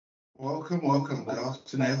Welcome, welcome. Good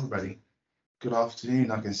afternoon, everybody. Good afternoon.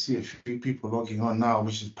 I can see a few people logging on now,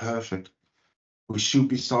 which is perfect. We should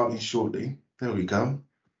be starting shortly. There we go.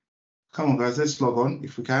 Come on, guys, let's log on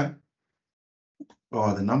if we can.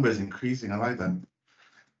 Oh, the number is increasing. I like that.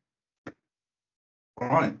 All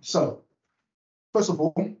right. So, first of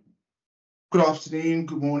all, good afternoon,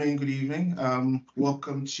 good morning, good evening.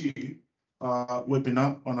 Welcome to our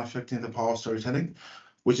webinar on affecting the power of storytelling,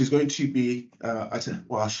 which is going to be, I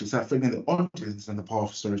should say, affecting the audience and the power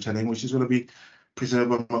of storytelling, which is going to be presented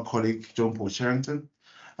by my colleague, John Paul Cherrington.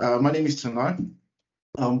 My name is Tanai.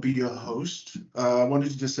 I'll be your host. I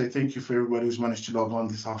wanted to just say thank you for everybody who's managed to log on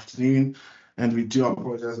this afternoon. And we do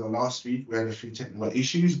apologize that last week we had a few technical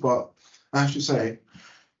issues, but I have to say,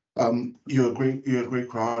 you're a great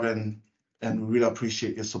crowd, and we really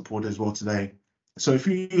appreciate your support as well today. So a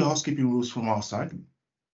few housekeeping rules from our side.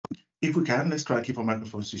 If we can, let's try to keep our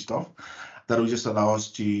microphones switched off. That will just allow us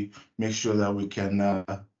to make sure that we can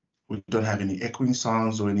we don't have any echoing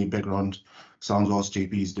sounds or any background sounds whilst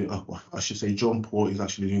JP is doing, I should say John Paul is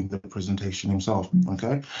actually doing the presentation himself,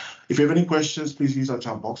 okay? If you have any questions, please use our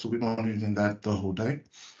chat box. We'll be monitoring that the whole day.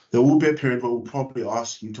 There will be a period where we'll probably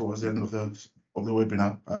ask you towards the end of the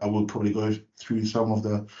webinar. I will probably go through some of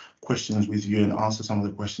the questions with you and answer some of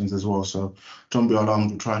the questions as well. So don't be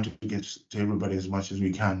alarmed. We're trying to get to everybody as much as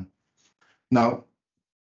we can. Now,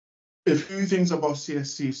 a few things about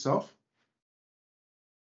CSC itself.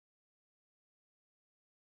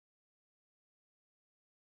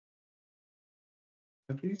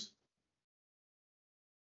 Please.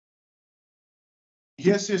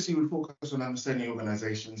 Here, CSC will focus on understanding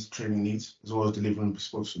organizations' training needs, as well as delivering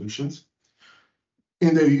bespoke solutions.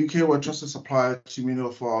 In the UK, we're just a supplier to many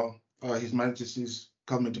of our His Majesty's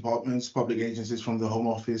government departments, public agencies from the Home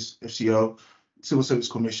Office, FCO, Civil Service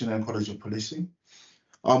Commission, and College of Policing.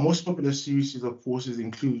 Our most popular series of courses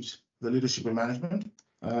include the Leadership and Management,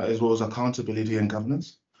 as well as Accountability and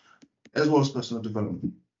Governance, as well as Personal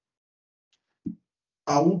Development.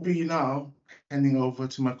 I will be now handing over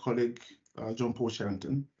to my colleague, John Paul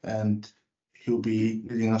Cherrington, and he'll be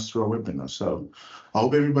leading us through our webinar. So I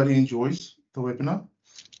hope everybody enjoys the webinar.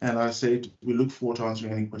 And I said, we look forward to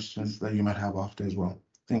answering any questions that you might have after as well.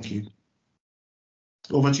 Thank you.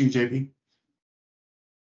 Over to you, JP.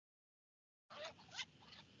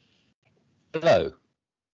 Hello.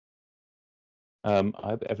 I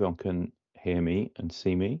hope everyone can hear me and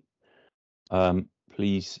see me.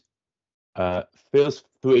 Please feel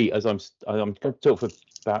free, as I'm going to talk for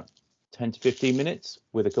about 10 to 15 minutes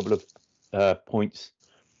with a couple of points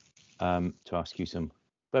to ask you some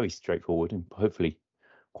very straightforward and hopefully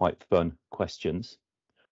quite fun questions.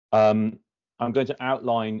 I'm going to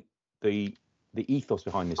outline the ethos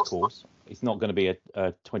behind this course. It's not going to be a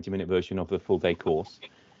 20-minute version of the full day course.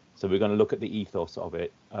 So we're going to look at the ethos of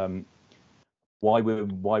it, why we're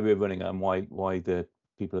running it, and why the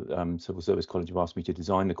people at Civil Service College have asked me to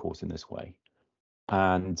design the course in this way,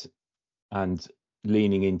 and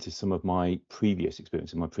leaning into some of my previous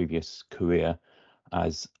experience in my previous career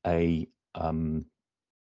as a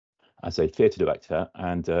theatre director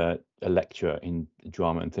and a lecturer in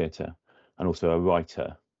drama and theatre, and also a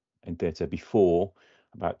writer in theatre. Before,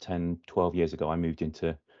 about 12 years ago, I moved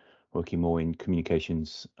into working more in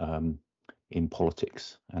communications, in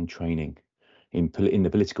politics and training, in the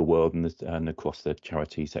political world and across the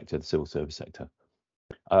charity sector, the civil service sector.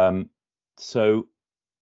 So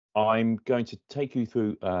I'm going to take you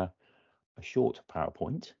through a short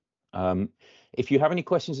PowerPoint. If you have any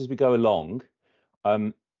questions as we go along,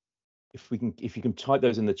 if you can type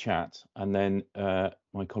those in the chat, and then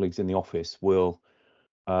my colleagues in the office will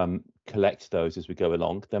collect those as we go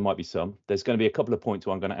along. There might be some. There's going to be a couple of points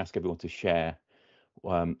where I'm going to ask everyone to share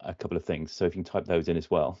a couple of things. So if you can type those in as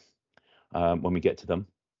well when we get to them.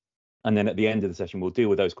 And then at the end of the session, we'll deal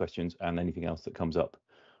with those questions and anything else that comes up.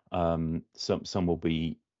 Some will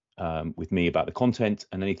be with me about the content,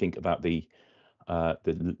 and anything about the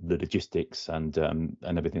logistics and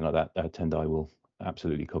everything like that. Tendai will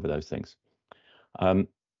absolutely cover those things.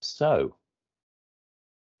 So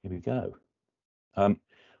here we go.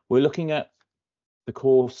 We're looking at the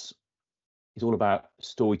course is all about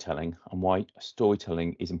storytelling and why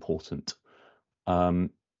storytelling is important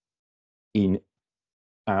in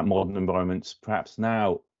our modern environments, perhaps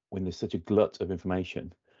now when there's such a glut of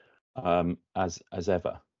information as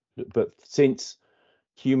ever. But since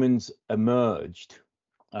humans emerged,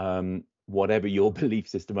 whatever your belief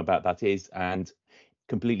system about that is, and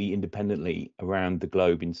completely independently around the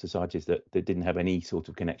globe in societies that didn't have any sort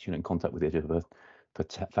of connection and contact with each other for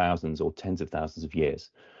thousands or tens of thousands of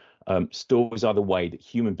years. Stories are the way that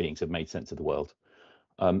human beings have made sense of the world.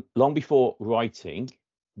 Long before writing,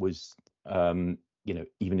 was even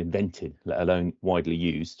invented, let alone widely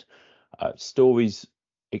used. Stories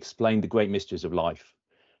explain the great mysteries of life.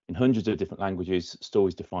 In hundreds of different languages,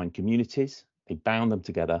 stories define communities, they bound them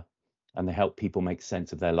together, and they help people make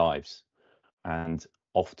sense of their lives. And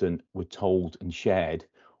often were told and shared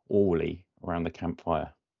orally around the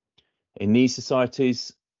campfire. In these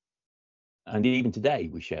societies, and even today,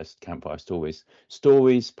 we share campfire stories,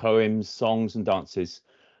 poems, songs, and dances,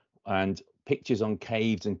 and pictures on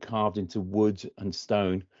caves and carved into wood and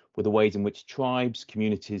stone were the ways in which tribes,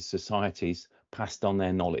 communities, societies passed on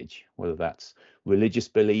their knowledge, whether that's religious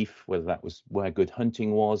belief, whether that was where good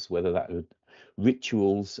hunting was, whether that was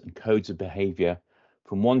rituals and codes of behavior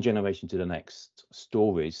from one generation to the next.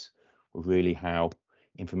 Stories were really how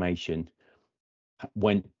information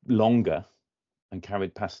went longer and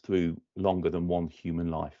passed through longer than one human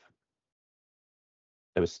life.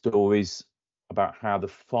 There were stories about how the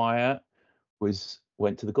fire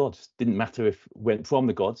went to the gods. Didn't matter if it went from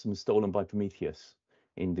the gods and was stolen by Prometheus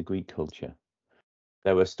in the Greek culture.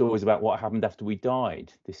 There were stories about what happened after we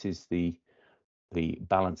died. This is the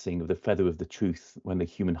balancing of the feather of the truth when the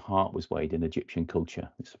human heart was weighed in Egyptian culture.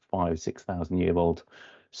 It's a 5,000-6,000 year old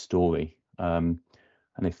story. And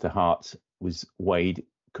if the heart was weighed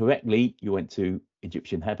correctly, you went to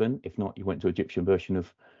Egyptian heaven. If not, you went to Egyptian version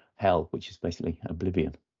of hell, which is basically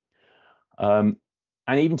oblivion. And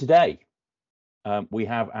even today, we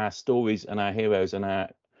have our stories and our heroes and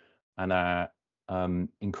our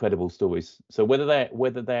incredible stories. So whether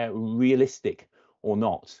they're realistic or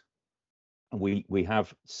not, we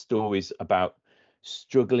have stories about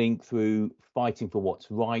struggling through, fighting for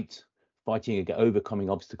what's right, overcoming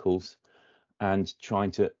obstacles, and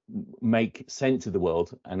trying to make sense of the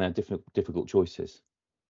world and our difficult choices.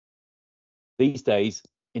 These days,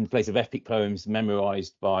 in place of epic poems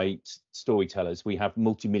memorized by storytellers, we have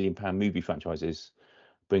multi-million-pound movie franchises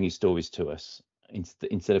bringing stories to us.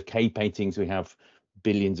 Instead of cave paintings, we have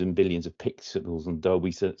billions and billions of pixels and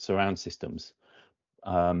Dolby surround systems.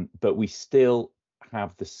 But we still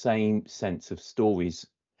have the same sense of stories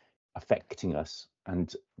affecting us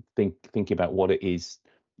and thinking about what it is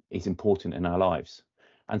important in our lives.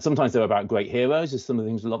 And sometimes they're about great heroes, as some of the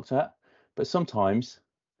things we looked at, but sometimes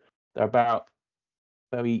they're about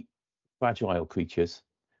very fragile creatures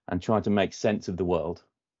and trying to make sense of the world.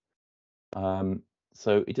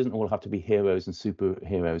 So it doesn't all have to be heroes and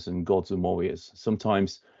superheroes and gods and warriors.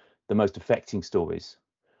 Sometimes the most affecting stories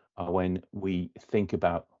are when we think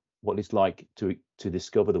about what it's like to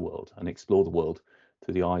discover the world and explore the world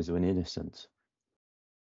through the eyes of an innocent.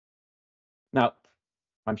 Now,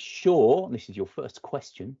 I'm sure, and this is your first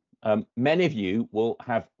question, many of you will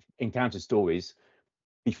have encountered stories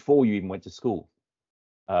before you even went to school.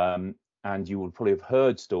 And you will probably have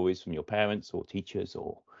heard stories from your parents or teachers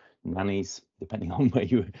or nannies, depending on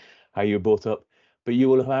how you were brought up. But you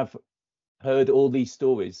will have heard all these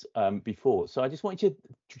stories before. So I just want you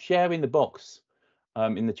to share in the box,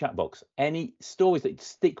 in the chat box, any stories that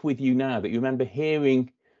stick with you now that you remember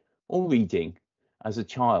hearing or reading as a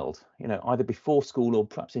child, either before school or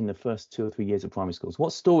perhaps in the first 2 or 3 years of primary schools.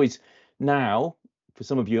 What stories now, for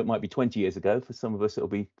some of you, it might be 20 years ago. For some of us, it'll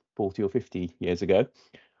be 40 or 50 years ago.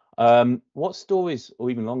 What stories,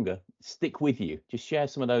 or even longer, stick with you? Just share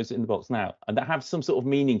some of those in the box now, and that have some sort of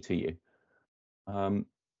meaning to you, that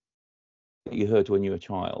you heard when you were a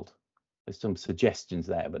child. There's some suggestions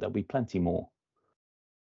there, but there'll be plenty more.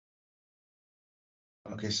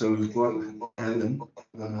 Okay, so we've got Ellen,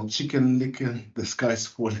 chicken licking, the sky's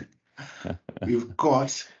falling. We've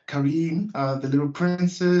got Kareem, the little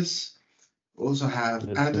princess. We also have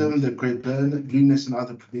Adam, the great Venus and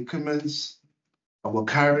other predicaments. I've got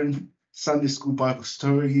Karen, Sunday school Bible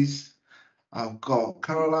stories. I've got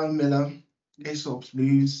Caroline Miller, Aesop's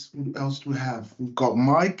Blues. Who else do we have? We've got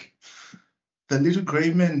Mike, the little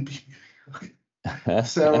grey men.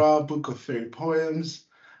 Sarah, Book of Fairy Poems.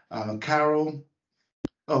 Carol.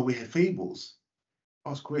 Oh, we had Fables.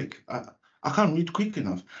 That was quick. I can't read quick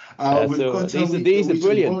enough. We've got these are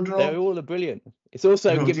brilliant. They're all brilliant. It's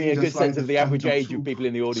also giving me a good sense of the average age of people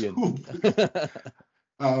in the audience.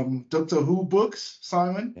 Doctor Who books,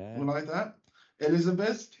 Simon, we like that.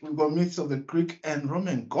 Elizabeth, we've got Myths of the Greek and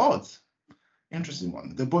Roman gods. Interesting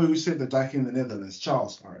one. The Boy Who Saved the Dyke in the Netherlands,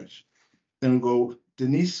 Charles Parrish. Then we go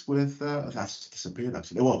Denise with, that's disappeared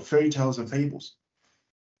actually. Well, Fairy Tales and Fables.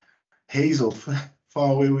 Hazel,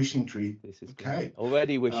 Faraway Wishing Tree. This is okay. Great.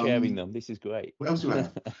 Already we're sharing them. This is great. What else do we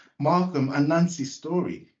have? Malcolm and Nancy's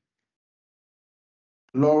Story.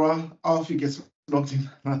 Laura, Alfie gets locked in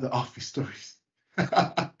another Alfie stories.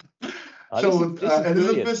 So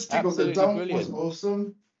Elizabeth, Stick of the Dump was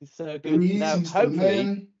awesome. It's so good. Louise, Mr.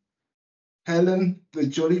 Men, Helen, the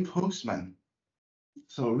Jolly Postman.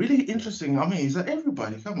 So really interesting. I mean, is that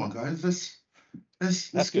everybody? Come on, guys. Let's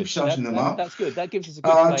keep shouting them out. That's good. That gives us a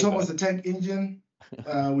good flavor. Thomas the Tank Engine.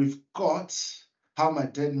 We've got How My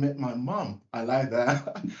Dad Met My Mom. I like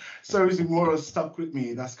that. Stories and Morals Stuck With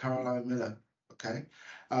Me. That's Caroline Miller. Okay.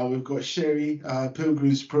 We've got Sherry,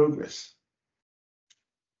 Pilgrim's Progress.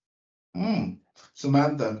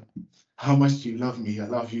 Samantha, How Much Do You Love Me? I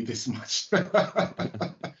Love You This Much.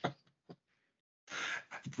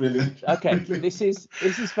 Brilliant. Okay, Brilliant. this is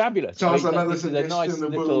fabulous. Charles, another this is a nice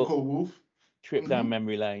suggestion, the little called Wolf. trip down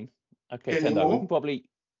memory lane. Okay, Any Tendo, we more? can probably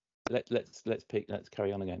let's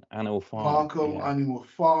carry on again. Animal Farm. Markham, yeah. Animal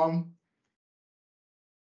Farm.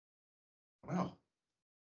 Wow.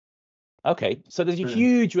 Okay, so there's a Brilliant.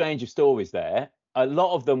 huge range of stories there. A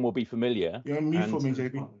lot of them will be familiar. You're on mute for me,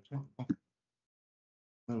 JP.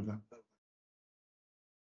 There we go.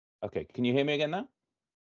 Okay, can you hear me again now?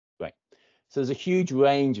 Great. So there's a huge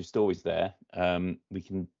range of stories there. We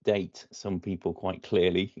can date some people quite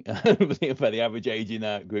clearly for the average age in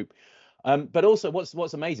our group. But also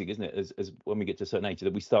what's amazing, isn't it, as when we get to a certain age,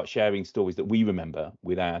 that we start sharing stories that we remember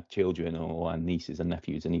with our children or our nieces and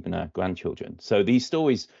nephews and even our grandchildren. So these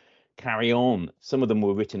stories carry on. Some of them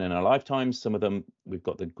were written in our lifetimes. Some of them, we've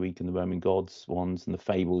got the Greek and the Roman gods ones and the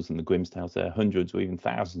fables and the Grimm's tales. They're hundreds or even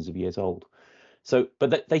thousands of years old. So,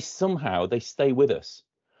 but they somehow stay with us.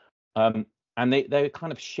 And they're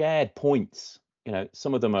kind of shared points. You know,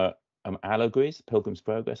 some of them are allegories, Pilgrim's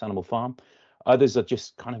Progress, Animal Farm. Others are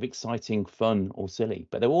just kind of exciting, fun, or silly.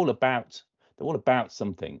 But they're all about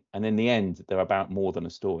something. And in the end, they're about more than a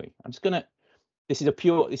story. I'm just gonna. This is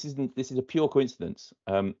a pure coincidence.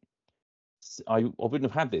 I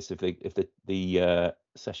wouldn't have had this if the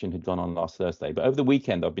session had gone on last Thursday. But over the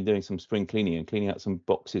weekend, I've been doing some spring cleaning and cleaning out some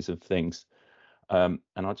boxes of things. And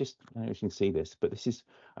I don't know if you can see this, but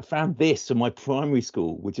I found this from my primary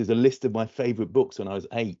school, which is a list of my favorite books when I was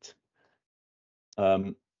 8.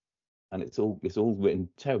 And it's all written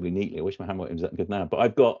terribly neatly. I wish my handwriting was that good now. But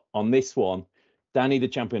I've got on this one, Danny the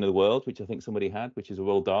Champion of the World, which I think somebody had, which is a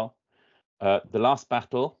Roald Dahl. The Last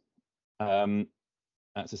Battle,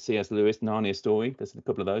 that's a C.S. Lewis Narnia story. There's a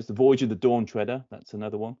couple of those. The Voyage of the Dawn Treader, that's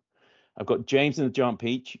another one. I've got James and the Giant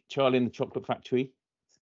Peach, Charlie and the Chocolate Factory,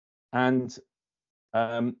 and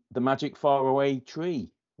The Magic Faraway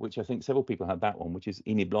Tree, which I think several people had that one, which is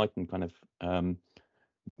Enid Blyton kind of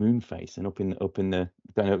moon face, and up in the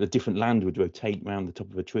going over a different land would rotate around the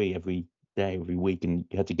top of a tree every day, every week, and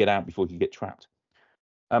you had to get out before you get trapped.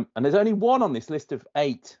 And there's only one on this list of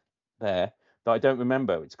 8 there that I don't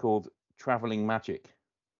remember. It's called Traveling Magic.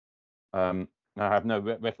 I have no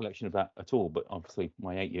recollection of that at all, but obviously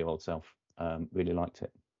my 8-year-old self really liked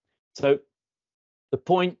it. So the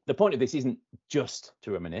point of this isn't just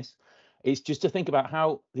to reminisce. It's just to think about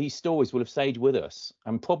how these stories will have stayed with us.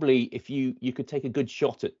 And probably if you could take a good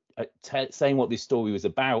shot at saying what this story was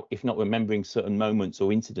about, if not remembering certain moments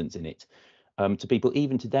or incidents in it, to people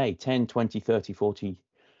even today, 10, 20, 30, 40,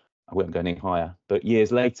 I won't go any higher, but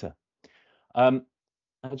years later. And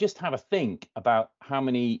just have a think about how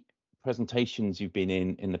many presentations you've been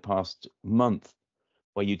in the past month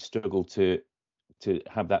where you'd struggle to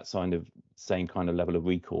have that same kind of level of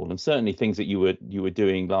recall, and certainly things that you were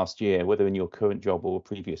doing last year, whether in your current job or a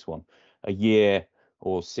previous one, a year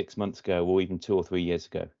or 6 months ago, or even 2 or 3 years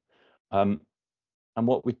ago. And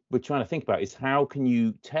what we're trying to think about is how can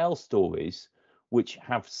you tell stories which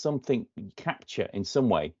have something, capture in some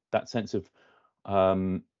way that sense of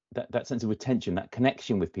that sense of retention, that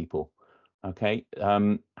connection with people. Okay,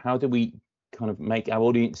 how do we kind of make our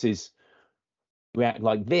audiences react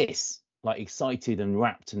like this, like excited and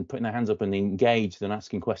rapt and putting their hands up and engaged and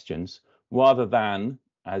asking questions, rather than,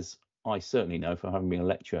 as I certainly know from having been a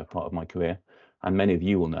lecturer part of my career, and many of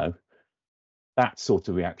you will know, that sort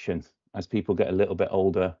of reaction as people get a little bit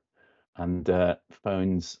older and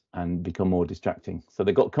phones and become more distracting. So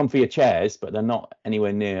they've got comfier chairs, but they're not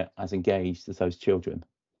anywhere near as engaged as those children.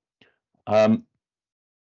 One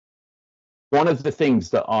of the things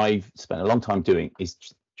that I've spent a long time doing is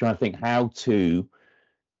trying to think how to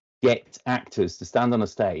get actors to stand on a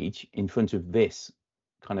stage in front of this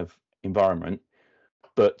kind of environment,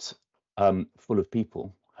 but full of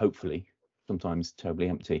people, hopefully, sometimes terribly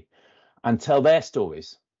empty, and tell their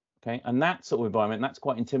stories. Okay, and that sort of environment, that's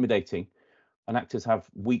quite intimidating. And actors have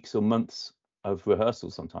weeks or months of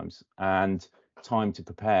rehearsal sometimes and time to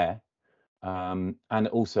prepare, and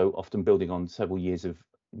also often building on several years of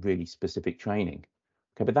really specific training.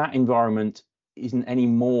 Okay, but that environment isn't any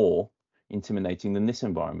more intimidating than this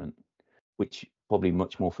environment, which probably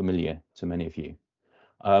much more familiar to many of you.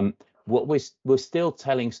 what we're still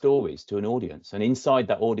telling stories to an audience, and inside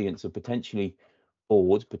that audience of potentially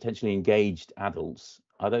bored, potentially engaged adults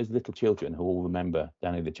are those little children who all remember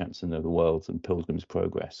Danny the Champion of the World and Pilgrim's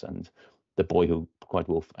Progress and The Boy Who Cried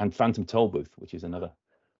Wolf and Phantom Tollbooth, which is another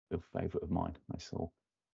real favourite of mine I saw.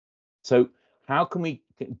 So how can we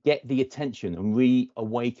get the attention and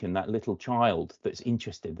reawaken that little child that's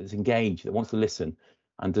interested, that's engaged, that wants to listen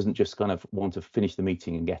and doesn't just kind of want to finish the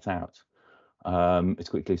meeting and get out as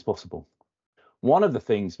quickly as possible? One of the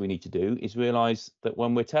things we need to do is realise that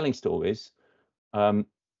when we're telling stories,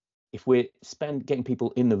 if we're getting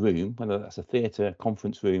people in the room, whether that's a theatre,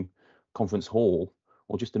 conference room, conference hall,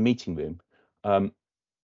 or just a meeting room,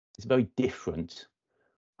 it's a very different.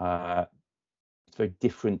 It's a very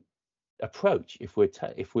different approach if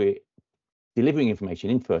we're delivering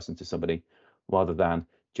information in person to somebody rather than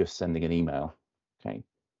just sending an email. Okay,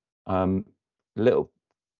 a little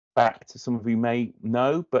fact some of you may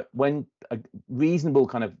know, but when a reasonable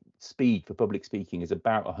kind of speed for public speaking is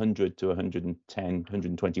about 100 to 110,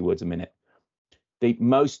 120 words a minute,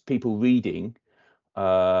 most people reading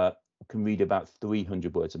can read about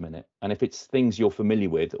 300 words a minute. And if it's things you're familiar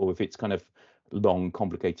with, or if it's kind of long,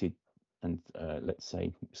 complicated, and let's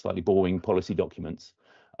say slightly boring policy documents,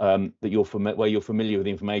 that where you're familiar with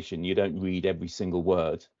the information, you don't read every single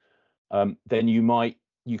word, then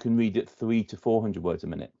you can read at 300 to 400 words a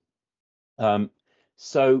minute.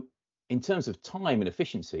 So in terms of time and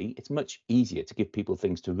efficiency, it's much easier to give people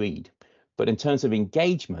things to read. But in terms of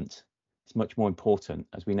engagement, it's much more important,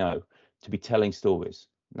 as we know, to be telling stories.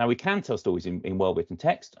 Now, we can tell stories in well-written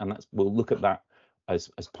text, and we'll look at that as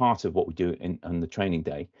part of what we do on the training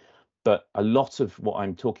day. But a lot of what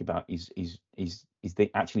I'm talking about is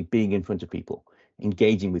actually being in front of people,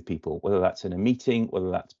 engaging with people, whether that's in a meeting, whether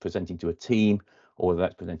that's presenting to a team, or whether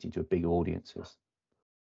that's presenting to big audiences.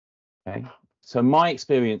 Okay, so my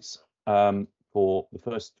experience for the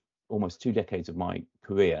first almost 2 decades of my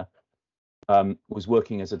career was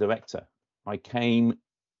working as a director. I came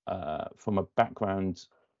from a background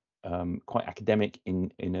quite academic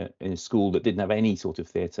in a school that didn't have any sort of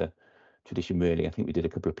theatre tradition really. I think we did a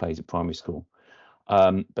couple of plays at primary school,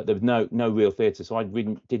 but there was no real theatre. So I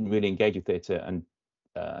didn't really engage with theatre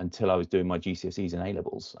until I was doing my GCSEs and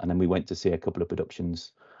A-levels, and then we went to see a couple of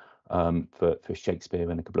productions for Shakespeare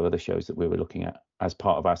and a couple of other shows that we were looking at as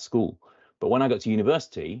part of our school. But when I got to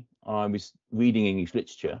university, I was reading English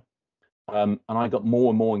literature, and I got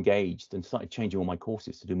more and more engaged and started changing all my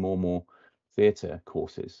courses to do more and more theatre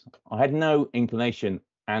courses. I had no inclination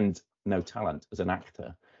and no talent as an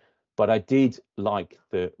actor, but I did like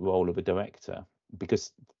the role of a director,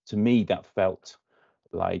 because to me that felt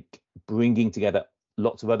like bringing together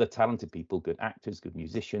lots of other talented people, good actors, good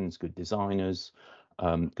musicians, good designers,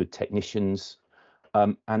 good technicians,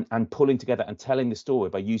 and pulling together and telling the story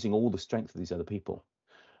by using all the strength of these other people.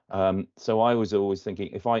 So I was always thinking,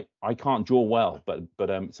 if I can't draw well,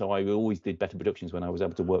 but so I always did better productions when I was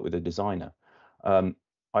able to work with a designer.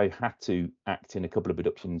 I had to act in a couple of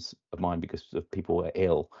productions of mine because people were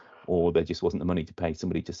ill, or there just wasn't the money to pay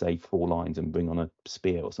somebody to say 4 lines and bring on a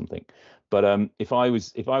spear or something. But if I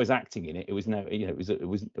was acting in it, it was never,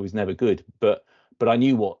 it was never good. But I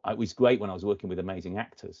knew it was great when I was working with amazing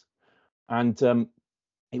actors, and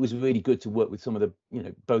it was really good to work with some of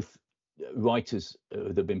the both writers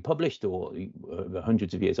that have been published or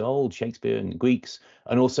hundreds of years old, Shakespeare and Greeks,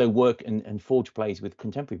 and also work and forge plays with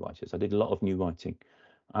contemporary writers. I did a lot of new writing,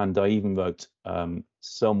 and I even wrote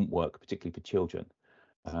some work, particularly for children,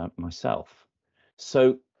 myself.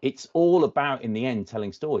 So it's all about, in the end,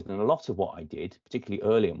 telling stories. And a lot of what I did, particularly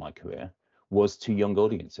early in my career, was to young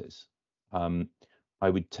audiences. I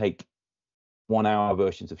would take 1-hour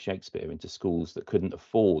versions of Shakespeare into schools that couldn't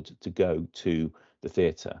afford to go to the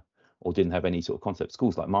theatre or didn't have any sort of concept.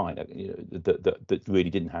 Schools like mine, that really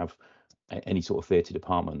didn't have any sort of theatre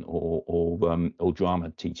department or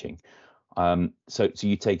drama teaching. So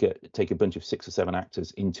you take a bunch of 6 or 7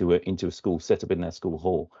 actors into a school, set up in their school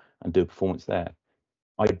hall, and do a performance there.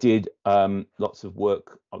 I did lots of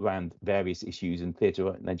work around various issues in theatre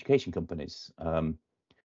and education companies,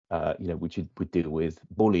 which would deal with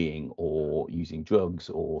bullying or using drugs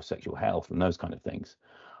or sexual health and those kind of things,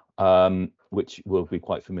 which we'll be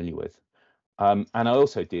quite familiar with. And I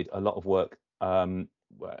also did a lot of work,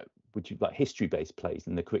 which is like history-based plays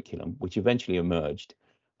in the curriculum, which eventually emerged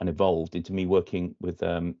and evolved into me working with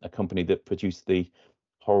a company that produced the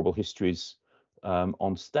horrible histories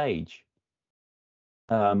on stage.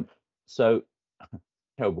 So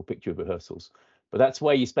terrible picture of rehearsals, but that's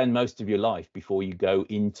where you spend most of your life before you go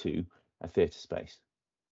into a theatre space.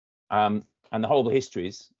 And the horrible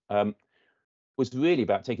histories was really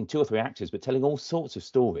about taking 2 or 3 actors, but telling all sorts of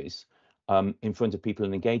stories in front of people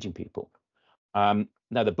and engaging people.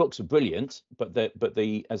 Now the books are brilliant, but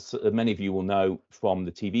as many of you will know from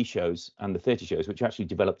the TV shows and the theatre shows, which actually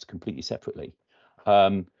developed completely separately,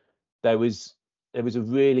 there was a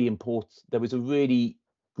really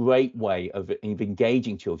great way of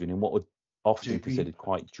engaging children in what would often be considered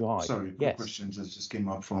quite dry. Sorry, quick questions that just came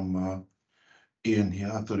up from Ian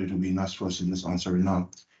here. I thought it would be nice for us to just answer it now.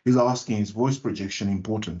 He's asking, is voice projection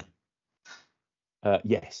important?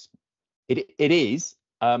 Yes, it is,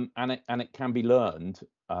 and it can be learned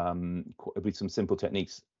with some simple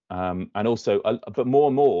techniques. And also, but more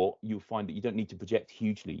and more, you'll find that you don't need to project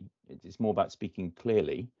hugely. It's more about speaking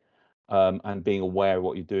clearly and being aware of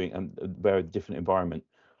what you're doing and aware of the different environment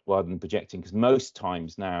rather than projecting. Because most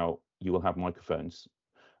times now you will have microphones.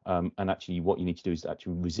 And actually, what you need to do is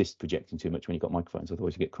actually resist projecting too much when you've got microphones,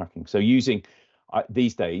 otherwise you get cracking. So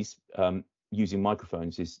these days, using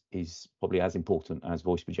microphones is probably as important as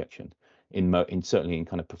voice projection certainly in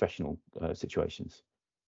kind of professional situations.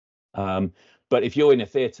 But if you're in a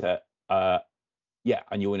theatre, and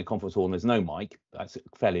you're in a conference hall and there's no mic, that's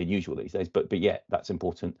fairly unusual these days. But yeah, that's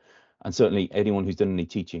important. And certainly anyone who's done any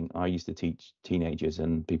teaching, I used to teach teenagers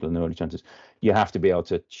and people in their early 20s, you have to be able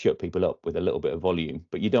to shut people up with a little bit of volume,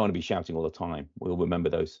 but you don't want to be shouting all the time. We'll remember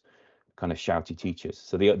those kind of shouty teachers.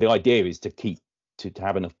 So the idea is to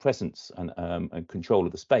have enough presence and control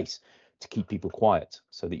of the space to keep people quiet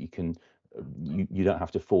so that you don't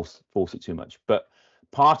have to force it too much. But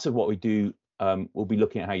part of what we do, we'll be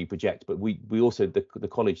looking at how you project, but we also, the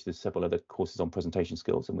college, there's several other courses on presentation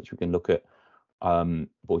skills in which we can look at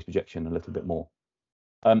voice projection a little bit more.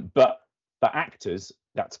 But for actors,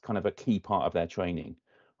 that's kind of a key part of their training,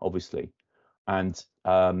 obviously. And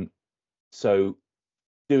so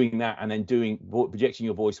doing that and then projecting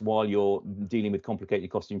your voice while you're dealing with complicated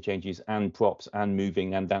costume changes and props and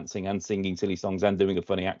moving and dancing and singing silly songs and doing a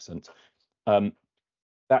funny accent,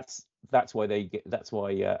 that's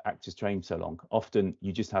why actors train so long. Often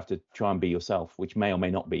you just have to try and be yourself, which may or may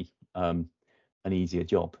not be an easier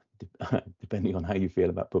job, depending on how you feel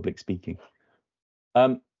about public speaking.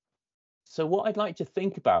 So what I'd like to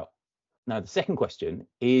think about now, the second question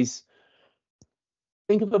is,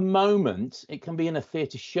 think of a moment. It can be in a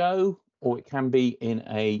theatre show or it can be in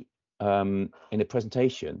a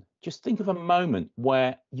presentation. Just think of a moment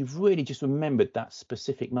where you've really just remembered that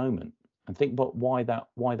specific moment and think about why that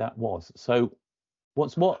was. So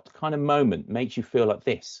what kind of moment makes you feel like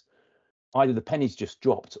this? Either the penny's just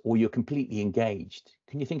dropped or you're completely engaged.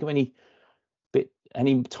 Can you think of any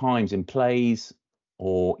times in plays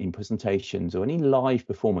or in presentations or any live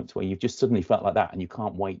performance where you've just suddenly felt like that and you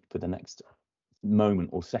can't wait for the next moment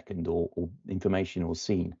or second or information or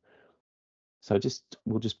scene? So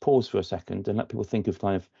we'll just pause for a second and let people think of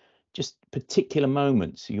kind of just particular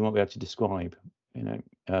moments you might be able to describe,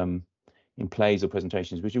 in plays or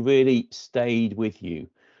presentations, which have really stayed with you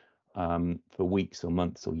for weeks or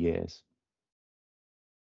months or years.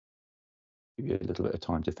 Give you a little bit of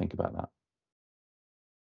time to think about that.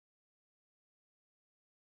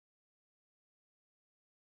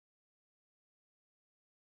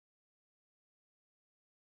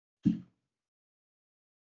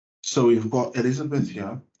 So we've got Elizabeth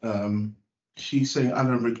here. She's saying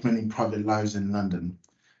Alan Rickman in Private Lives in London.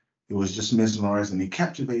 It was just mesmerizingly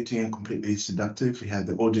captivating and completely seductive. He had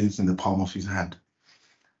the audience in the palm of his hand.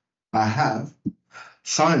 I have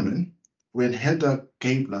Simon when Hedda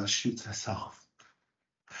Gabler shoots herself.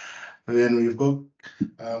 And then we've got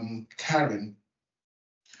Karen,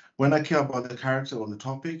 when I care about the character or the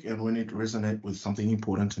topic and when it resonates with something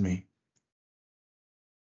important to me.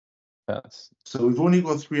 So we've only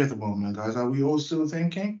got 3 at the moment, guys. Are we all still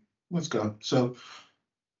thinking? Let's go. So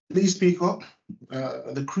please speak up.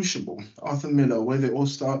 The Crucible, Arthur Miller, where they all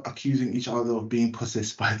start accusing each other of being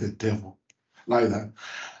possessed by the devil. Like that.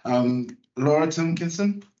 Laura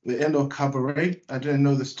Timkinson, the end of Cabaret. I didn't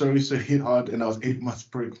know the story, so it hit hard, and I was 8 months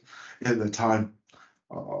pregnant at the time.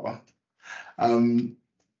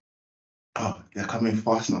 They're coming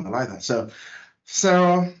fast now. I like that. So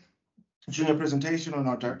Sarah, during a presentation on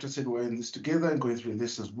our director said we're in this together and going through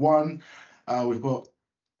this as one. We've got,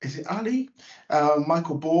 is it Ali?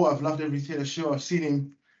 Michael Ball, I've loved every theatre show I've seen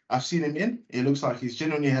him in. It looks like he's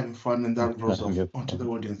genuinely having fun, and that rolls off onto the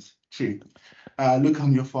audience. True. Look,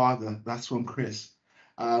 I'm your father. That's from Chris.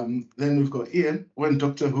 Then we've got Ian, when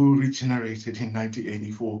Doctor Who regenerated in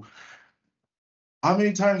 1984. How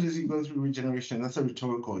many times has he gone through regeneration? That's a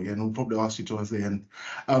rhetorical, and we'll probably ask you towards the end.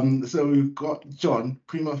 So we've got John,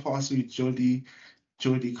 prima facie,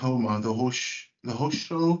 Jodie Comer, the host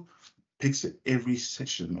show picks it every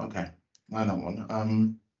session. Okay, I know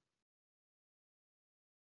one.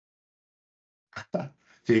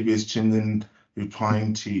 Davies Chinlin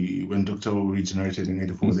replying to when Doctor Who regenerated in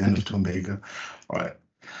 84, the end of Tom Baker. All right.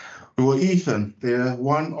 We got Ethan. They're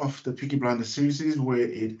one of the Peaky Blinders series where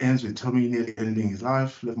it ends with Tommy nearly ending his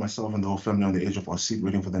life, left myself and the whole family on the edge of our seat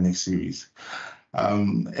waiting for the next series.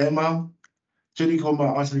 Emma, Jodie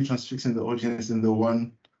Comer utterly transfixing the audience in the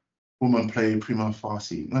one woman play prima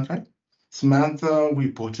facie. Okay. Samantha, we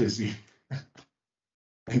bought as you. I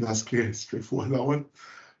think that's clear, straightforward, that one.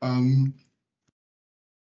 I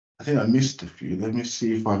think I missed a few. Let me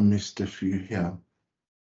see if I missed a few here.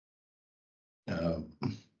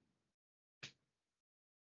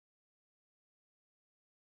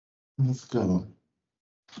 Let's go.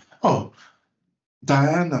 Oh,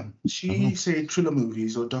 Diana, she said thriller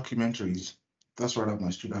movies or documentaries. That's right up my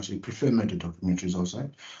street, actually. Prefer murder documentaries also.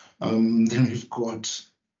 Then we've got,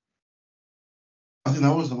 I think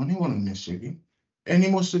that was the only one I missed, JB. Any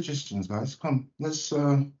more suggestions, guys? Come, let's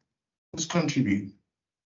contribute.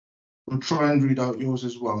 We'll try and read out yours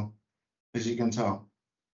as well, as you can tell.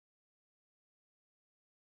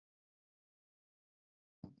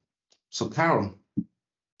 So Carol.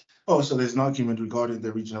 Oh, so there's an argument regarding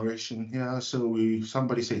the regeneration here. So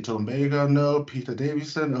somebody say Tom Baker, no, Peter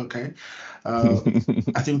Davison, okay.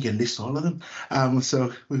 I think we can list all of them.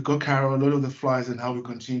 So we've got Carol, Lord of the Flies, and how we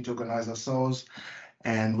continue to organize ourselves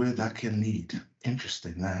and where that can lead.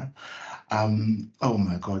 Interesting there. Oh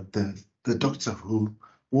my God, the Doctor Who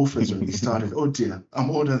warfare's already started. Oh dear,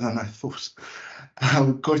 I'm older than I thought.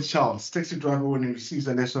 We've got Charles, taxi driver, when he receives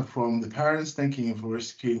a letter from the parents thanking him for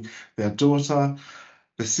rescuing their daughter.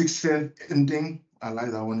 The Sixth Sense ending, I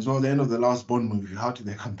like that one as well. The end of the last Bond movie. How did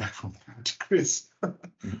they come back from that, Chris?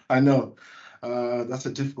 I know. That's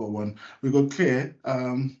a difficult one. We got Claire,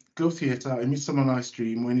 Globe Theatre, a Midsummer Night's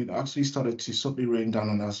Dream, when it actually started to softly rain down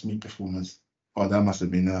on us mid-performance. Oh, that must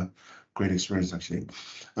have been a great experience, actually.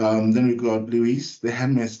 Then we got Louise, The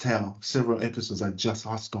Handmaid's Tale. Several episodes are just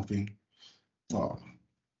heart-stopping. Oh.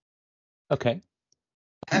 Okay.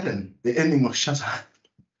 Helen, the ending of Shutter.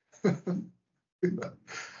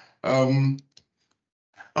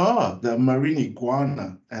 The marine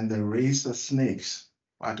iguana and the razor snakes.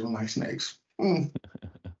 I don't like snakes. I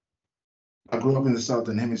grew up in the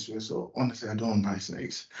Southern Hemisphere, so honestly, I don't like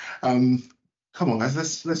snakes. Come on,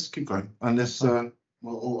 guys, let's keep going. And let's I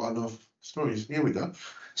love stories. Here we go.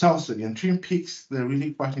 Charleston and Twin Peaks, they're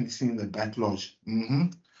really fighting the scene in the back lodge. I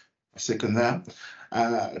second that.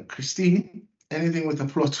 Christine, anything with a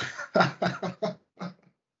plot.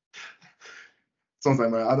 Sounds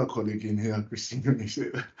like my other colleague in here, Christine, when you say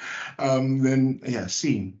that. Then, yeah,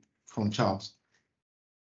 Scene from Charles.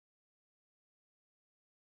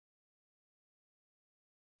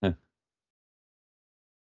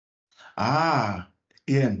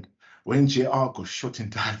 Ian, when JR got shot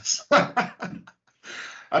in Dallas.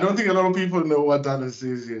 I don't think a lot of people know what Dallas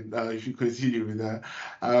is yet, if you continue with that.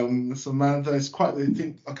 Samantha is quite, they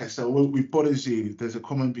think, okay, so with Body Zoo, there's a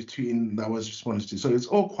comment between that was responded to. So it's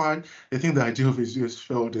all quiet. They think the idea of a zoo has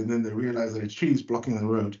failed, and then they realize that a tree is blocking the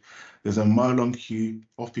road. There's a mile-long queue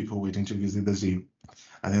of people waiting to visit the zoo.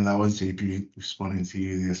 I think that was JP responding to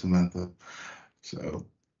you there, Samantha. So,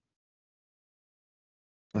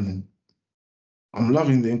 and I'm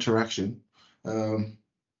loving the interaction. So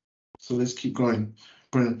let's keep going.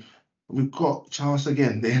 Brilliant. We've got Charles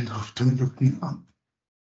again, the end of Don't Look Now.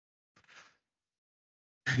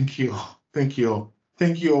 Thank you. Thank you.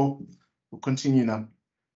 Thank you. We'll continue now.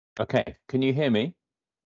 Okay. Can you hear me?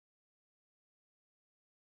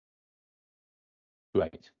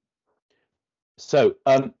 Great. So,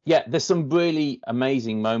 yeah, there's some really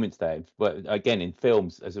amazing moments there. But again, in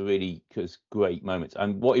films, there's a really great moments.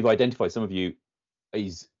 And what you've identified, some of you,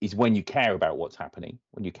 is when you care about what's happening,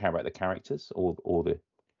 when you care about the characters or the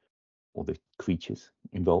creatures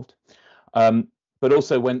involved. But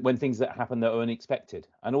also when things that happen that are unexpected.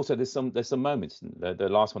 And also there's some moments. The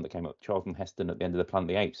last one that came up, Charlton Heston at the end of the Planet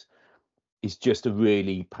of the Apes, is just a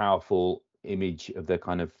really powerful image of the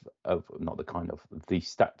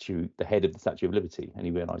statue, the head of the Statue of Liberty, and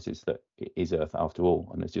he realizes that it is Earth after all,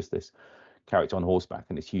 and there's just this character on horseback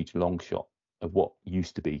and this huge long shot of what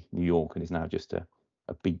used to be New York and is now just a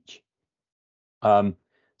beach.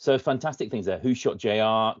 So fantastic things there. Who Shot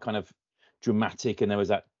JR, kind of dramatic, and there was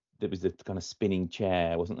the kind of spinning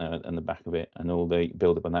chair, wasn't there, on the back of it, and all the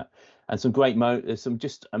build up on that, and some great there's some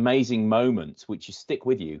just amazing moments which you stick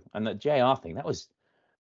with you. And that JR thing, that was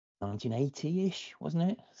 1980-ish,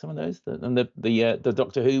 wasn't it? Some of those, and the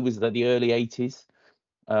Doctor Who was the early 80s.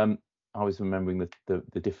 I was remembering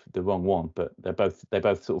the wrong one, but they're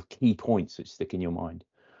both sort of key points that stick in your mind.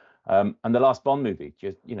 And the last Bond movie,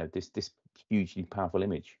 just this hugely powerful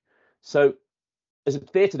image. So as a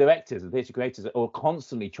theatre directors and theatre creators are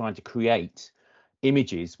constantly trying to create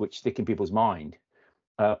images which stick in people's mind,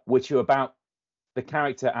 which are about the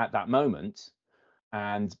character at that moment,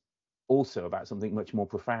 and also about something much more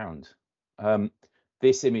profound.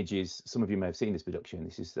 This image is, some of you may have seen this production.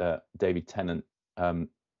 This is David Tennant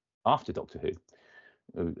after Doctor Who,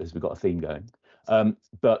 as we've got a theme going,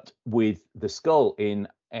 but with the skull in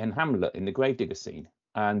Hamlet in the gravedigger scene.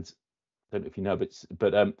 And I don't know if you know,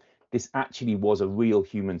 but this actually was a real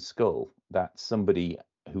human skull that somebody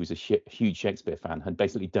who was a huge Shakespeare fan had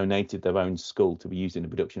basically donated their own skull to be used in the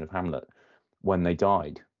production of Hamlet when they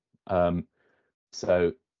died.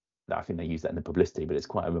 So I think they use that in the publicity, but it's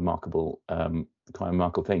quite a remarkable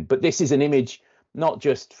thing. But this is an image not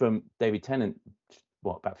just from David Tennant,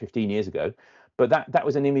 about 15 years ago, but that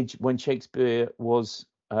was an image when Shakespeare was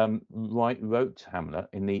wrote Hamlet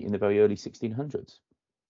in the very early 1600s.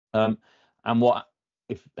 And what,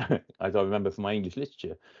 if as I remember from my English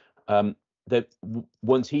literature, that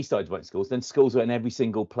once he started writing skulls, then skulls were in every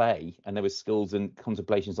single play, and there were skulls and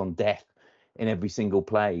contemplations on death in every single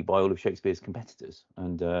play by all of Shakespeare's competitors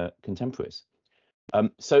and contemporaries.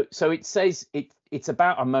 So it says it's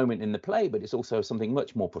about a moment in the play, but it's also something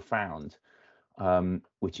much more profound,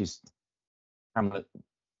 which is Hamlet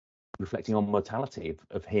reflecting on mortality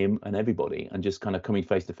of him and everybody, and just kind of coming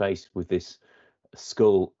face to face with this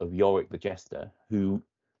skull of Yorick the jester, who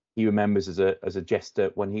he remembers as a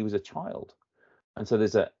jester when he was a child. And so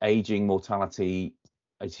there's a aging, mortality.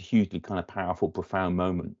 It's a hugely kind of powerful, profound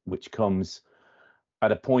moment, which comes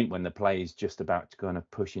at a point when the play is just about to kind of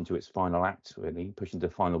push into its final act, really push into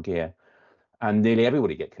final gear, and nearly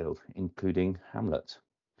everybody get killed, including Hamlet.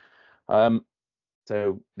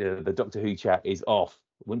 So the Doctor Who chat is off.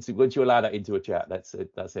 Once you allow that into a chat, that's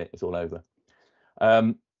it. It's all over.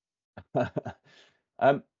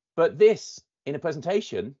 But this, in a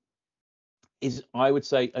presentation, is, I would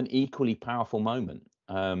say, an equally powerful moment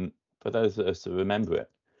for those of us who remember it.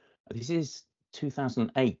 This is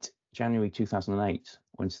 2008, January 2008,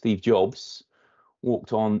 when Steve Jobs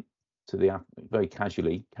walked on to the very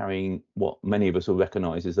casually, carrying what many of us will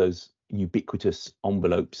recognise as those ubiquitous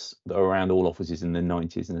envelopes that are around all offices in the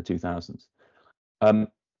 90s and the 2000s. And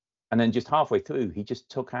then just halfway through, he just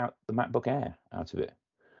took out the MacBook Air out of it.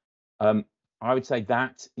 I would say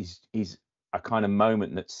that is a kind of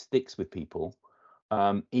moment that sticks with people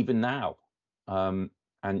even now, and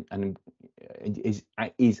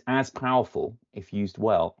is as powerful, if used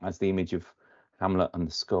well, as the image of Hamlet and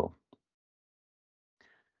the skull.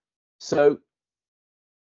 So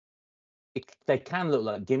they can look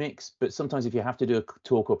like gimmicks, but sometimes if you have to do a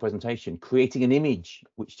talk or presentation, creating an image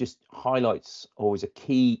which just highlights or is a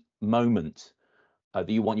key moment that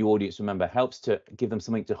you want your audience to remember helps to give them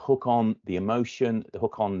something to hook on the emotion, to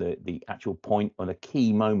hook on the actual point on a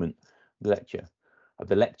key moment of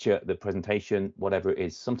the lecture, the presentation, whatever it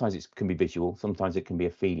is. Sometimes it can be visual, sometimes it can be a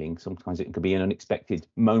feeling, sometimes it can be an unexpected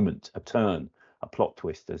moment, a turn, a plot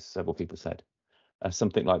twist, as several people said.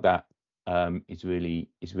 Something like that is really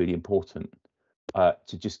important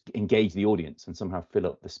to just engage the audience and somehow fill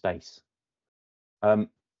up the space.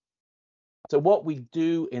 So what we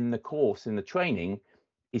do in the course, in the training,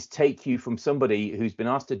 is take you from somebody who's been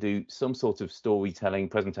asked to do some sort of storytelling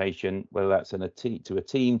presentation, whether that's to a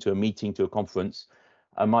team, to a meeting, to a conference,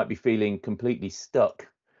 and might be feeling completely stuck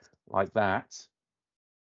like that,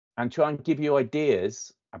 and try and give you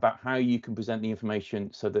ideas about how you can present the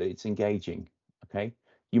information so that it's engaging. Okay,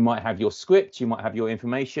 you might have your script, you might have your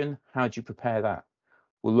information. How do you prepare that?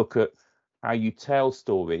 We'll look at how you tell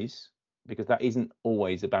stories, because that isn't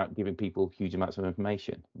always about giving people huge amounts of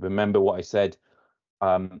information. Remember what I said,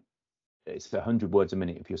 it's 100 words a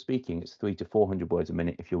minute if you're speaking, it's 300 to 400 words a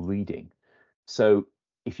minute if you're reading. So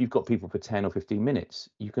if you've got people for 10 or 15 minutes,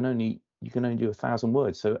 you can only do 1,000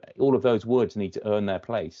 words. So all of those words need to earn their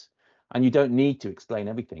place. And you don't need to explain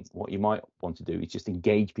everything. What you might want to do is just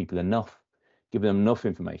engage people enough, give them enough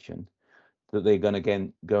information that they're going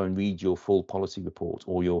to go and read your full policy report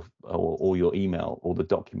or your email or the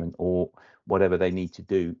document or whatever they need to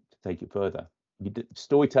do to take it further.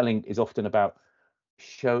 Storytelling is often about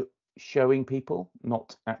showing people,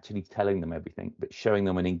 not actually telling them everything, but showing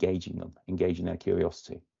them and engaging their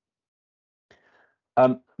curiosity.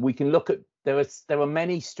 We can look at, there are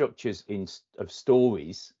many structures of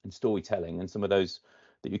stories and storytelling, and some of those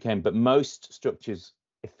that you can, but most structures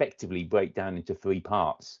effectively break down into 3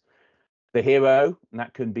 parts. The hero, and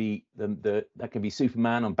that can be that can be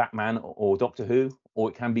Superman or Batman or Doctor Who, or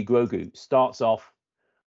it can be Grogu, starts off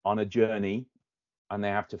on a journey and they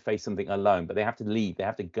have to face something alone, but they have to leave, they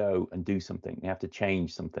have to go and do something, they have to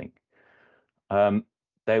change something.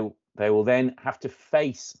 they will then have to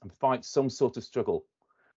face and fight some sort of struggle,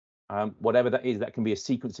 whatever that is. That can be a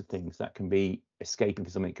sequence of things, that can be escaping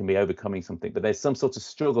from something, it can be overcoming something, but there's some sort of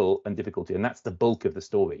struggle and difficulty, and that's the bulk of the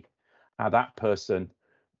story. How that person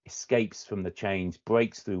escapes from the chains,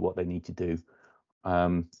 breaks through what they need to do,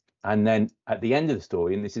 and then at the end of the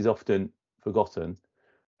story, and this is often forgotten,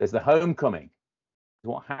 there's the homecoming.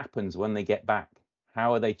 What happens when they get back?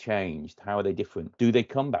 How are they changed? How are they different? Do they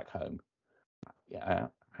come back home? Yeah.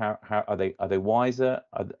 How are they wiser?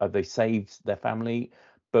 Are they saved their family?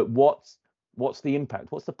 But what's the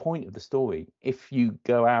impact? What's the point of the story? If you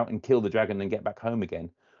go out and kill the dragon and get back home again,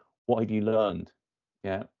 what have you learned?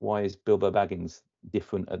 Yeah. Why is Bilbo Baggins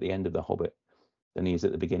different at the end of The Hobbit than he is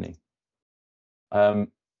at the beginning?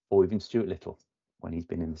 Or even Stuart Little when he's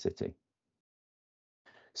been in the city.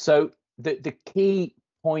 So the key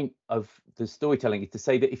point of the storytelling is to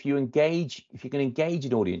say that if you can engage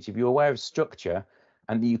an audience, if you're aware of structure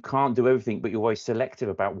and that you can't do everything, but you're always selective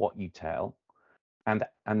about what you tell, and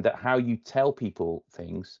that how you tell people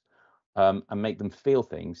things and make them feel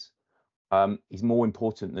things is more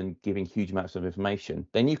important than giving huge amounts of information,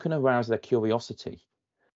 then you can arouse their curiosity.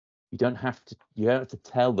 You don't have to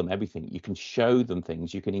tell them everything. You can show them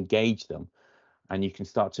things, you can engage them, and you can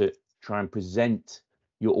start to try and present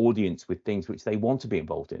your audience with things which they want to be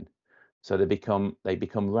involved in. So they become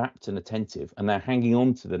rapt and attentive, and they're hanging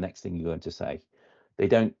on to the next thing you're going to say. They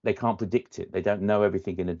can't predict it. They don't know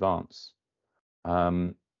everything in advance.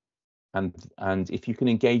 And if you can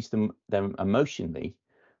engage them emotionally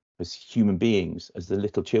as human beings, as the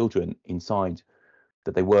little children inside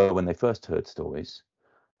that they were when they first heard stories,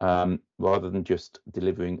 rather than just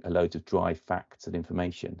delivering a load of dry facts and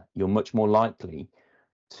information, you're much more likely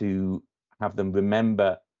to have them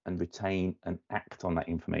remember and retain and act on that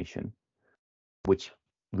information, which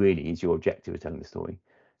really is your objective of telling the story,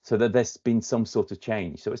 so that there's been some sort of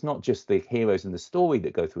change. So it's not just the heroes in the story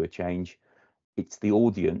that go through a change, it's the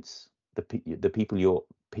audience, the people you're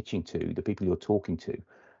pitching to, the people you're talking to.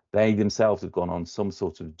 They themselves have gone on some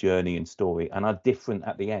sort of journey and story and are different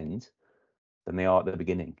at the end than they are at the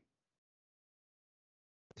beginning.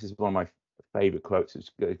 This is one of my favorite quotes. It's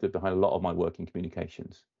good behind a lot of my work in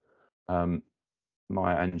communications. Maya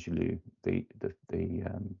Angelou, the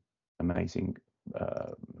amazing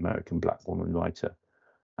American Black woman writer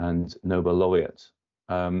and Nobel laureate.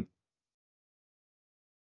 I've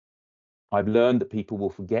learned that people will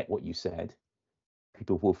forget what you said,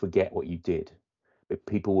 people will forget what you did, but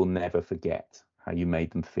people will never forget how you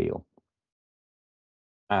made them feel.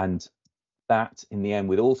 And that, in the end,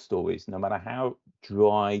 with all stories, no matter how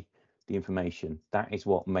dry the information, that is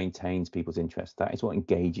what maintains people's interest. That is what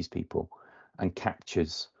engages people and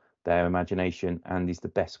captures their imagination, and is the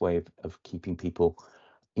best way of keeping people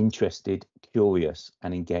interested, curious,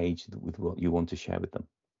 and engaged with what you want to share with them.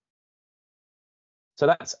 So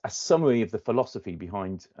that's a summary of the philosophy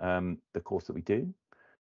behind the course that we do.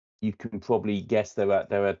 You can probably guess there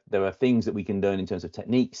are things that we can learn in terms of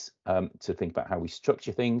techniques to think about how we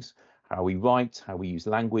structure things, how we write, how we use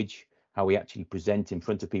language, how we actually present in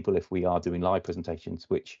front of people if we are doing live presentations,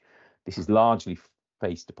 which this is largely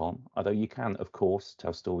based upon, although you can, of course,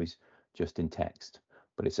 tell stories just in text,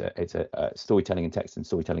 but it's a storytelling in text and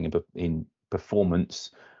storytelling in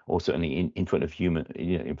performance, or certainly in front of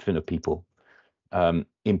in front of people,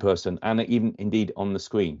 in person, and even indeed on the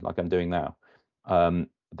screen, like I'm doing now.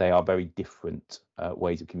 They are very different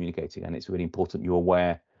ways of communicating, and it's really important you're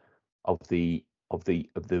aware of the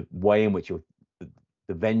way in which you're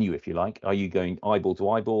the venue, if you like. Are you going eyeball to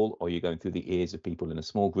eyeball, or are you going through the ears of people in a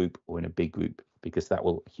small group or in a big group? Because that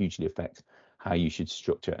will hugely affect how you should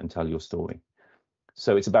structure and tell your story.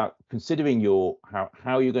 So it's about considering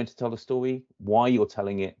how you're going to tell the story, why you're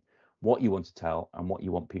telling it, what you want to tell, and what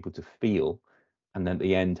you want people to feel, and then at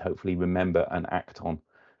the end, hopefully remember and act on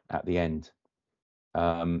at the end,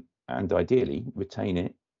 and ideally retain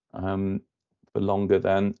it for longer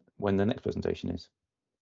than when the next presentation is.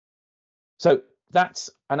 So that's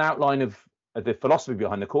an outline of the philosophy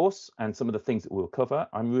behind the course and some of the things that we'll cover.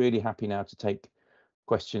 I'm really happy now to take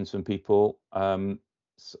questions from people.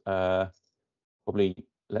 Probably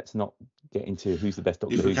let's not get into who's the best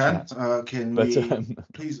Doctor Who chat. Can we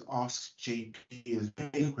please ask JP as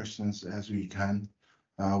many questions as we can?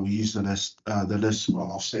 We use the list.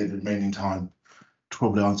 Well, I'll say the remaining time to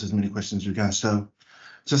probably answer as many questions as we can. So,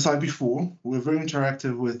 just like before, we're very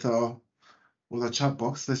interactive with our chat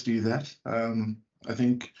box. Let's do that. I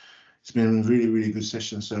think it's been a really, really good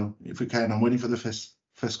session. So, if we can, I'm waiting for the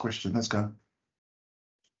first question. Let's go.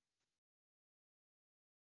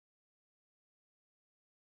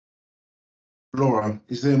 Laura,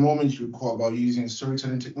 is there a moment you recall about using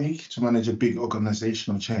storytelling technique to manage a big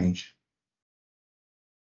organizational change?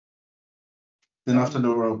 Then after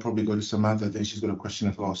Laura, I'll probably go to Samantha, then she's got a question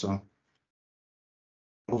as well. So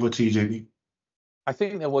over to you, JB. I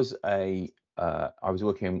think there was I was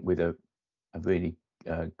working with a really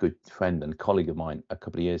good friend and colleague of mine a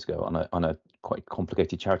couple of years ago on a quite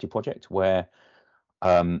complicated charity project where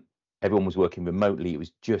everyone was working remotely.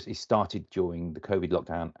 It started during the COVID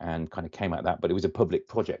lockdown and kind of came out of that, but it was a public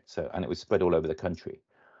project, and it was spread all over the country.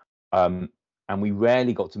 And we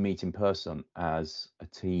rarely got to meet in person as a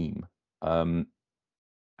team.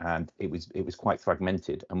 And it was quite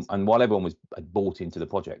fragmented. And while everyone had bought into the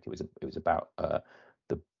project, it was about the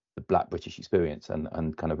Black British experience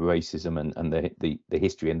and kind of racism and the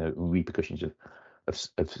history and the repercussions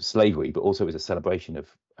of slavery, but also as a celebration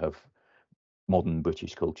of modern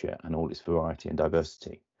British culture and all its variety and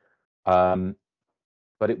diversity. But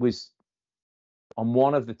it was on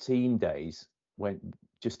one of the team days when,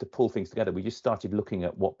 just to pull things together, we just started looking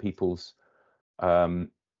at what people's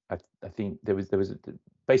I think there was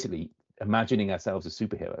basically imagining ourselves as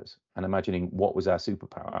superheroes and imagining what was our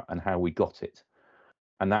superpower and how we got it.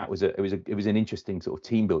 And that was it was an interesting sort of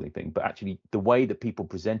team building thing. But actually the way that people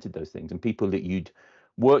presented those things and people that you'd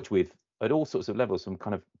worked with at all sorts of levels, from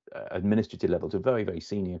kind of administrative level to very, very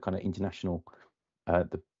senior kind of international,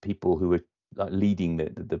 the people who were leading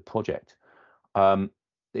the project.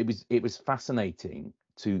 It was fascinating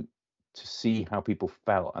to see how people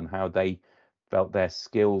felt and how they felt their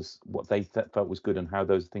skills, what they felt was good, and how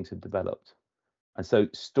those things had developed. And so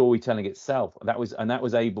storytelling itself,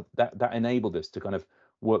 that enabled us to kind of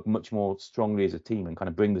work much more strongly as a team and kind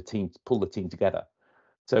of pull the team together.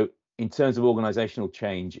 So in terms of organizational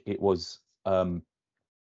change, it was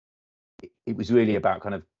really about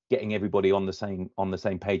kind of getting everybody on the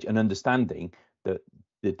same page and understanding that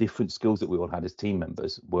the different skills that we all had as team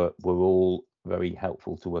members were all very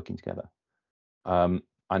helpful to working together.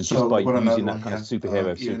 And So just by what using that kind of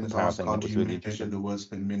superpower thing, how that do was you really measure interesting. the words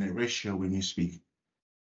per minute ratio when you speak?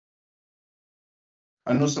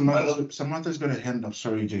 I know Samantha's got a hand up.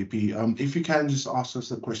 Sorry, JP. If you can just ask us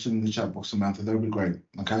the question in the chat box, Samantha, that would be great.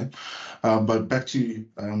 Okay. But back to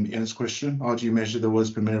Ian's question. How do you measure the words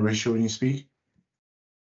per minute ratio when you speak?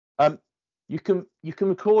 You can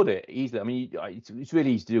record it easily. I mean, it's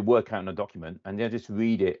really easy to do a workout in a document and then just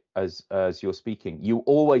read it as you're speaking. You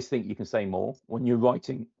always think you can say more when you're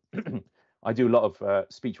writing. I do a lot of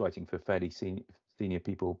speech writing for fairly senior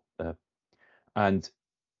people, and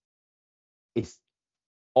it's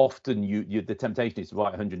often the temptation is to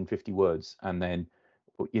write 150 words and then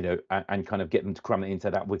and kind of get them to cram it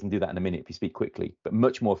into that. We can do that in a minute if you speak quickly, but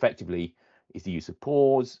much more effectively is the use of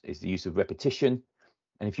pause, is the use of repetition.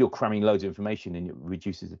 And if you're cramming loads of information, and it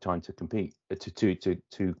reduces the time to compete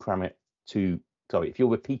to cram it if you're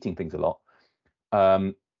repeating things a lot,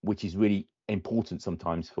 which is really important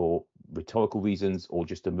sometimes for rhetorical reasons or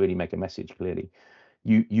just to really make a message clearly,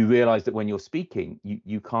 you realize that when you're speaking,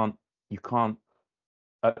 you can't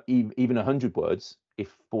even 100 words,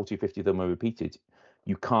 if 40 or 50 of them are repeated,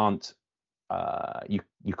 you can't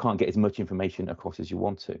get as much information across as you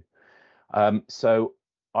want to. So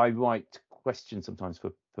I write questions sometimes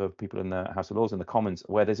for people in the House of Lords and the Commons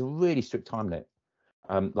where there's a really strict time limit,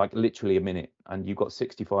 like literally a minute, and you've got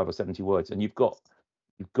 65 or 70 words, and you've got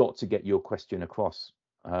to get your question across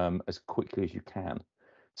as quickly as you can.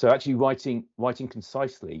 So actually writing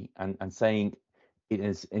concisely and saying it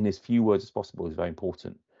in as few words as possible is very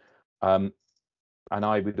important. And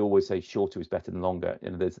I would always say shorter is better than longer.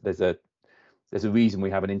 There's a reason we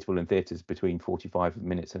have an interval in theatres between 45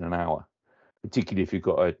 minutes and an hour, particularly if you've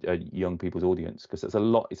got a young people's audience, because it's a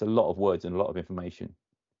lot of words and a lot of information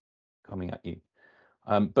coming at you.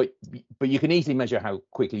 But you can easily measure how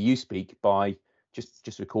quickly you speak by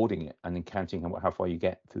just recording it and then counting how far you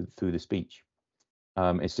get through the speech.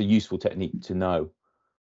 It's a useful technique to know.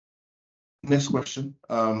 Next question.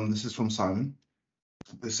 This is from Simon.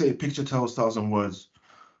 They say a picture tells 1,000 words.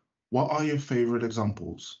 What are your favorite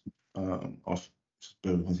examples of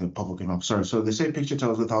public enough? Sorry. So they say a picture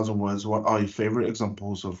tells 1,000 words. What are your favorite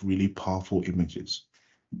examples of really powerful images?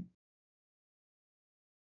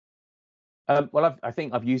 Well, I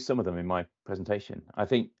think I've used some of them in my presentation. I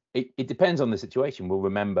think it depends on the situation. We'll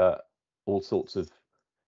remember all sorts of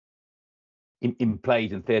in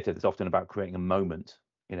plays and theatre. It's often about creating a moment,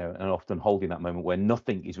 and often holding that moment where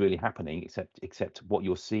nothing is really happening except what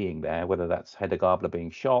you're seeing there, whether that's Hedda Gabler being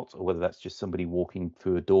shot or whether that's just somebody walking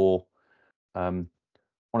through a door. One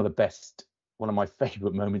of my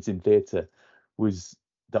favourite moments in theatre was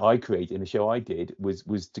that I created in the show I did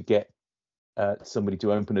was to get somebody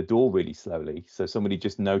to open a door really slowly. So somebody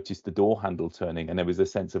just noticed the door handle turning, and there was a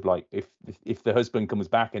sense of like, if the husband comes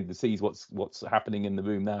back and sees what's happening in the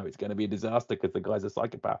room now, it's going to be a disaster because the guy's a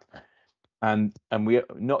psychopath. And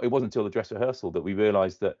it wasn't until the dress rehearsal that we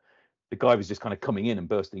realised that the guy was just kind of coming in and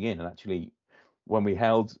bursting in. And actually, when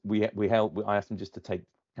I asked him just to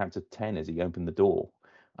count to 10 as he opened the door,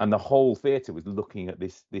 and the whole theatre was looking at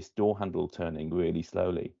this door handle turning really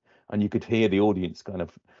slowly, and you could hear the audience kind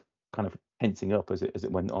of tensing up as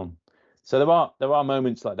it went on. So there are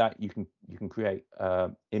moments like that you can create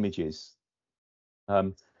images.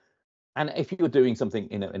 And if you're doing something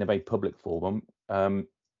in a very public forum,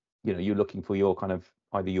 you're looking for your kind of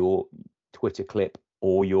either your Twitter clip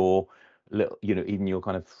or your little, even your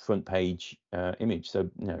kind of front page image. So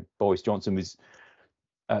Boris Johnson was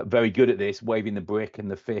very good at this, waving the brick and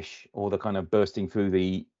the fish, or the kind of bursting through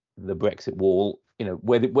the Brexit wall.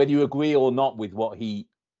 Whether you agree or not with what he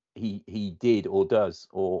did or does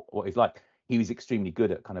or what he's like, he was extremely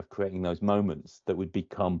good at kind of creating those moments that would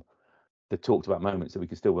become the talked about moments that we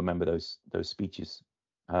can still remember those speeches.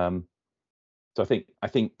 So I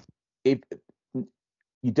think if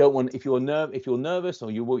you don't want, if you're nervous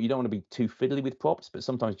or you don't want to be too fiddly with props, but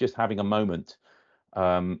sometimes just having a moment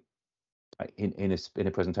in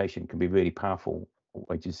a presentation can be really powerful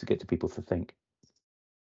way just to get to people to think.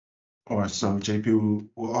 All right, so JP,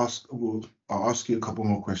 I'll ask you a couple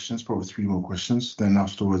more questions, probably 3 more questions. Then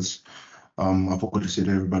afterwards, I forgot to say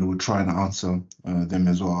that everybody will try and answer them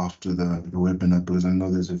as well after the webinar, because I know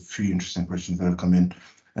there's a few interesting questions that have come in,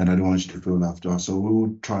 and I don't want you to feel left out. So we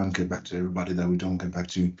will try and get back to everybody that we don't get back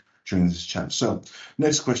to during this chat. So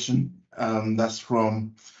next question, that's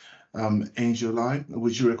from Angel Lai.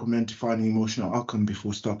 Would you recommend defining emotional outcome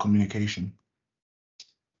before start communication?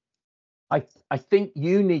 I think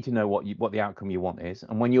you need to know what the outcome you want is,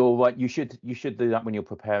 and when you're you should do that when you're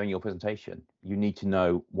preparing your presentation. You need to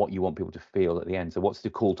know what you want people to feel at the end. So what's the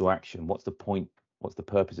call to action? What's the point? What's the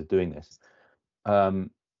purpose of doing this?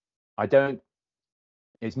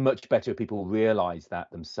 It's much better if people realize that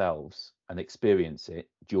themselves and experience it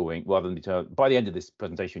rather than by the end of this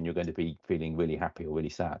presentation you're going to be feeling really happy or really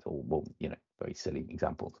sad, or very silly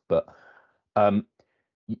examples, but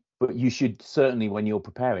you should certainly, when you're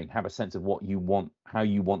preparing, have a sense of what you want, how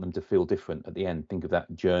you want them to feel different at the end. Think of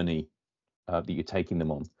that journey that you're taking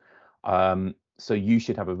them on. So you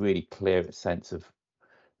should have a really clear sense of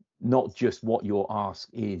not just what your ask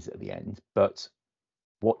is at the end, but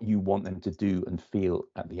what you want them to do and feel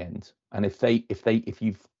at the end. And if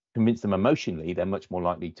you've convinced them emotionally, they're much more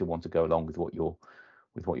likely to want to go along with what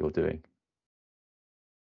you're doing.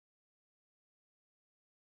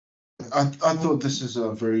 I thought this is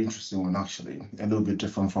a very interesting one, actually, a little bit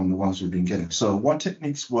different from the ones we've been getting. So what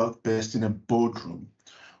techniques work best in a boardroom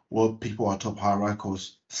where people at top hierarchical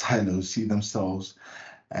silos see themselves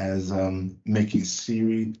as making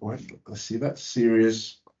serious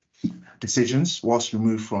decisions whilst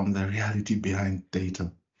removed from the reality behind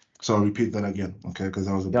data? So I'll repeat that again, okay, because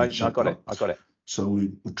that was a bit I got it. So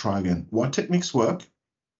we'll try again. What techniques work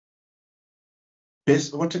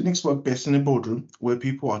best in a boardroom where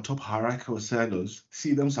people at top hierarchical silos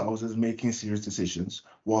see themselves as making serious decisions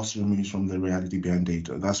whilst removed from the reality behind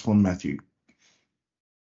data? That's from Matthew.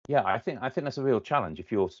 Yeah, I think that's a real challenge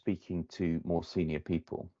if you're speaking to more senior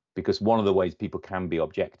people, because one of the ways people can be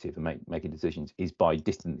objective and making decisions is by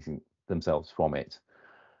distancing themselves from it,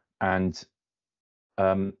 and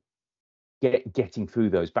getting through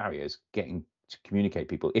those barriers, getting to communicate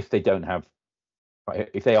people if they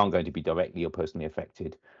aren't going to be directly or personally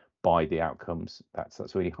affected by the outcomes.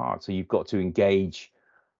 That's really hard. So you've got to engage.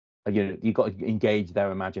 You've got to engage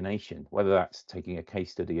their imagination, whether that's taking a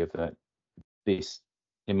case study of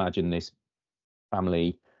imagine this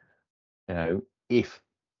family. If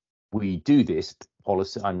we do this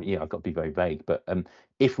policy, I've got to be very vague, but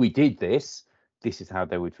if we did this, this is how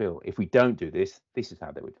they would feel. If we don't do this, this is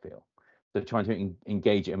how they would feel. So trying to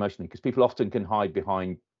engage it emotionally, because people often can hide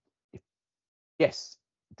behind, yes,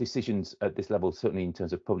 decisions at this level, certainly in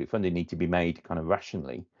terms of public funding, need to be made kind of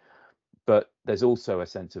rationally, but there's also a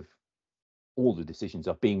sense of all the decisions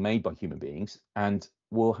are being made by human beings and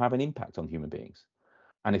will have an impact on human beings.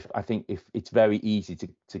 And if it's very easy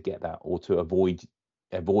to get that, or to avoid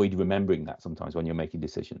remembering that sometimes when you're making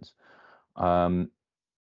decisions, and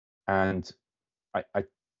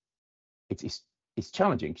it's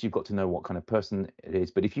challenging because you've got to know what kind of person it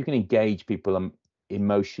is. But if you can engage people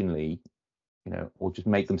emotionally, or just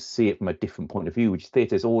make them see it from a different point of view, which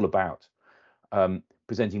theatre is all about,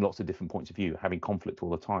 presenting lots of different points of view, having conflict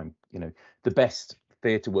all the time. The best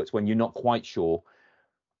theatre works when you're not quite sure.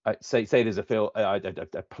 Say there's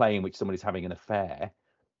a play in which somebody's having an affair.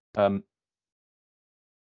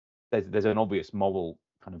 there's an obvious moral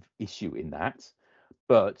kind of issue in that.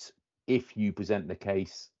 But if you present the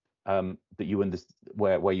case that you understand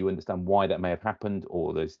where you understand why that may have happened,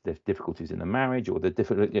 or there's difficulties in the marriage, or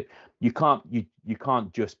you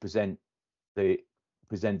can't just present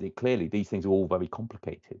it clearly. These things are all very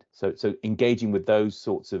complicated. So engaging with those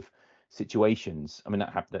sorts of situations, I mean,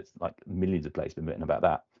 that's like millions of plays been written about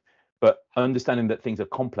that. But understanding that things are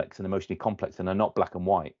complex and emotionally complex and are not black and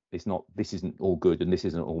white. This isn't all good and this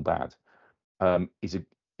isn't all bad.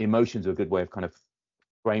 Emotions are a good way of kind of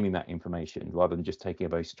framing that information rather than just taking a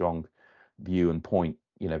very strong view and point,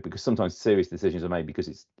 because sometimes serious decisions are made because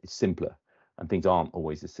it's simpler and things aren't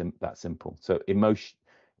always that simple. So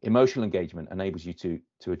emotional engagement enables you to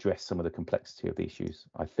address some of the complexity of the issues,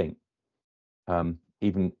 I think,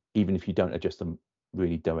 even if you don't address them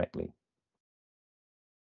really directly.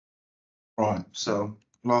 Right, so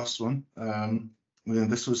last one.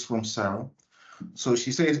 This was from Sarah. So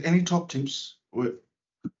she says, any top tips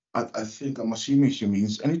I think I'm assuming she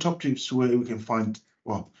means any top tips where we can find,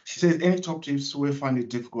 well, she says any top tips where we find it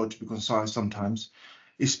difficult to be concise sometimes,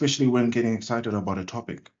 especially when getting excited about a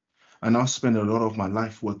topic. I now spend a lot of my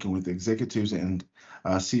life working with executives and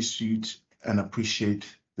C-suite and appreciate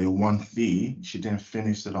the one fee. She didn't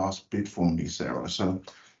finish the last bit for me, Sarah. So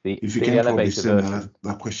if you can probably send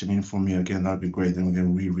that question in for me again, that'd be great. Then we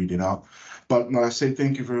can reread it out. But I say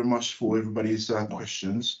thank you very much for everybody's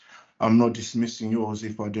questions. I'm not dismissing yours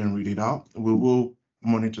if I didn't read it out. We will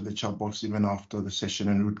monitor the chat box even after the session,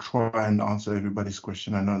 and we'll try and answer everybody's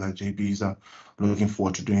question. I know that JB's looking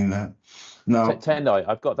forward to doing that. Now, Tendai,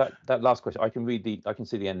 I've got that last question. I can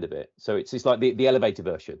see the end of it. So it's like the elevator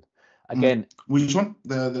version. Again, which one?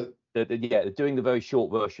 Doing the very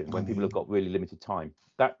short version when people have got really limited time.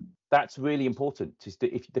 That's really important.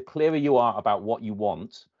 If the clearer you are about what you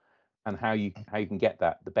want and how you can get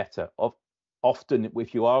that, the better. Often,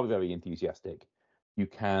 if you are very enthusiastic, you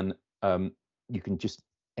can just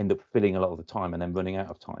end up filling a lot of the time and then running out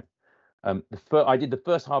of time. I did the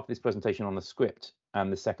first half of this presentation on the script,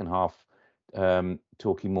 and the second half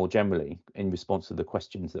talking more generally in response to the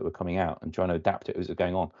questions that were coming out and trying to adapt it as it was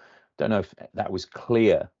going on. Don't know if that was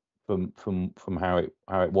clear from how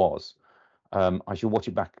it was. I should watch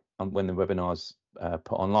it back when the webinar's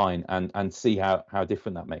put online and see how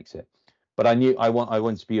different that makes it. But I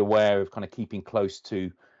wanted to be aware of kind of keeping close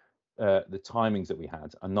to the timings that we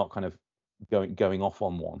had and not kind of going off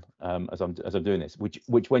on one as I'm doing this,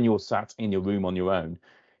 which when you're sat in your room on your own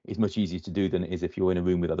is much easier to do than it is if you're in a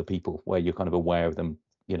room with other people where you're kind of aware of them,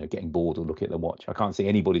 getting bored or looking at their watch. I can't see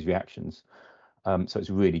anybody's reactions, so it's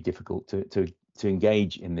really difficult to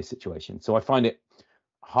engage in this situation. So I find it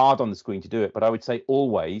hard on the screen to do it, but I would say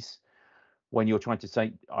always when you're trying to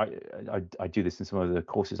say, I do this in some of the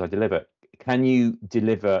courses I deliver, can you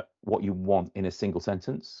deliver what you want in a single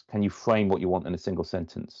sentence? Can you frame what you want in a single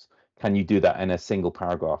sentence? Can you do that in a single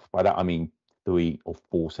paragraph? By that, I mean 3 or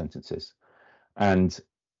 4 sentences. And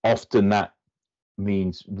often that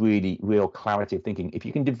means real clarity of thinking. If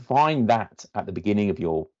you can define that at the beginning of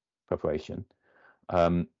your preparation,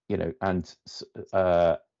 and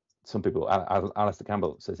some people, Alistair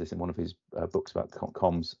Campbell says this in one of his books about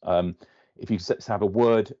comms. If you have a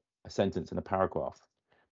word, a sentence, and a paragraph,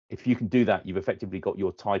 if you can do that, you've effectively got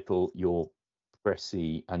your title, your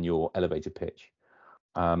précis, and your elevator pitch.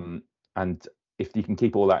 And if you can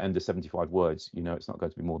keep all that under 75 words, it's not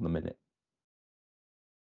going to be more than a minute.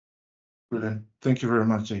 Brilliant. Thank you very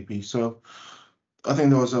much, JP. So I think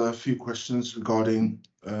there was a few questions regarding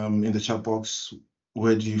in the chat box,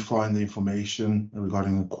 where do you find the information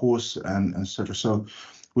regarding the course and etc. So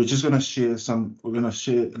we're just going to share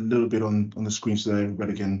a little bit on the screen so that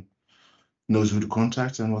everybody knows who to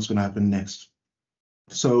contact and what's going to happen next.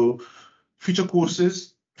 So future course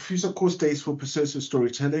dates for persuasive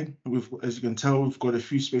storytelling. As you can tell, we've got a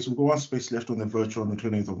few spaces. We've got one space left on the virtual on the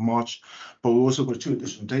 28th of March, but we've also got 2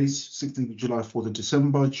 additional days, 16th of July, 4th of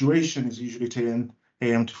December. Duration is usually 10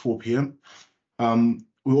 a.m. to 4 p.m.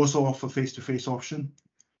 We also offer face-to-face option.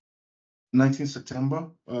 19th September,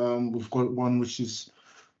 we've got one which is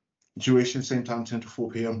duration, same time, 10 to 4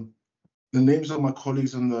 p.m. The names of my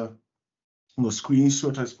colleagues on the screen,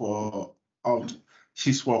 Sweta is for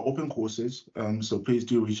she's for our open courses. So please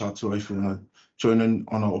do reach out to her if you want to join in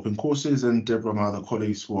on our open courses, and Deborah, my other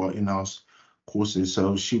colleagues for our in-house courses.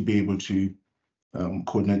 So she'll be able to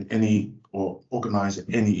coordinate any or organize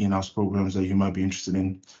any in-house programs that you might be interested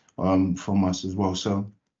in from us as well.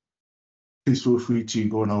 So please feel free to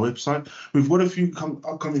go on our website. We've got a few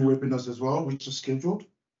upcoming webinars as well, which are scheduled,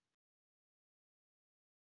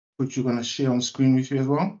 which you're going to share on screen with you as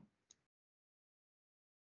well.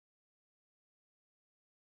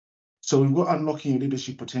 So we've got unlocking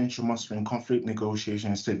leadership potential, mastering conflict, negotiation,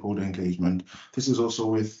 and stakeholder engagement. This is also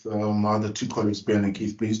with my other two colleagues, Ben and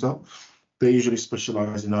Keith Bleasdale. They usually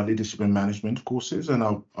specialize in our leadership and management courses, and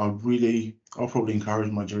I'll probably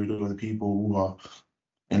encourage majority of the people who are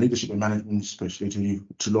in leadership and management, especially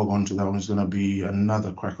to log on to that one. It's going to be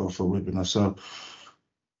another cracker for webinar. So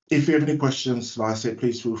if you have any questions, like I said,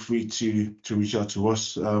 please feel free to reach out to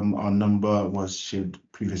us. Our number was shared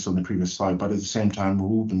previously on the previous slide, but at the same time, we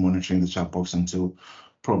will be monitoring the chat box until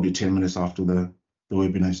probably 10 minutes after the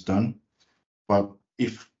webinar is done. But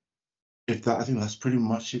if that, I think that's pretty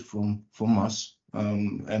much it from us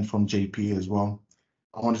and from JP as well.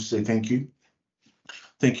 I want to say thank you.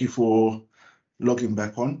 Thank you for logging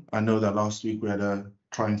back on. I know that last week we had a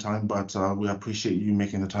trying time, but we appreciate you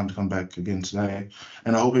making the time to come back again today.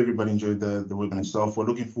 And I hope everybody enjoyed the webinar itself. We're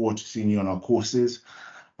looking forward to seeing you on our courses.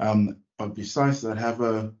 But besides that, have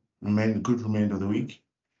a good remainder of the week.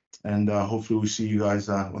 And hopefully we'll see you guys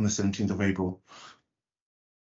on the 17th of April.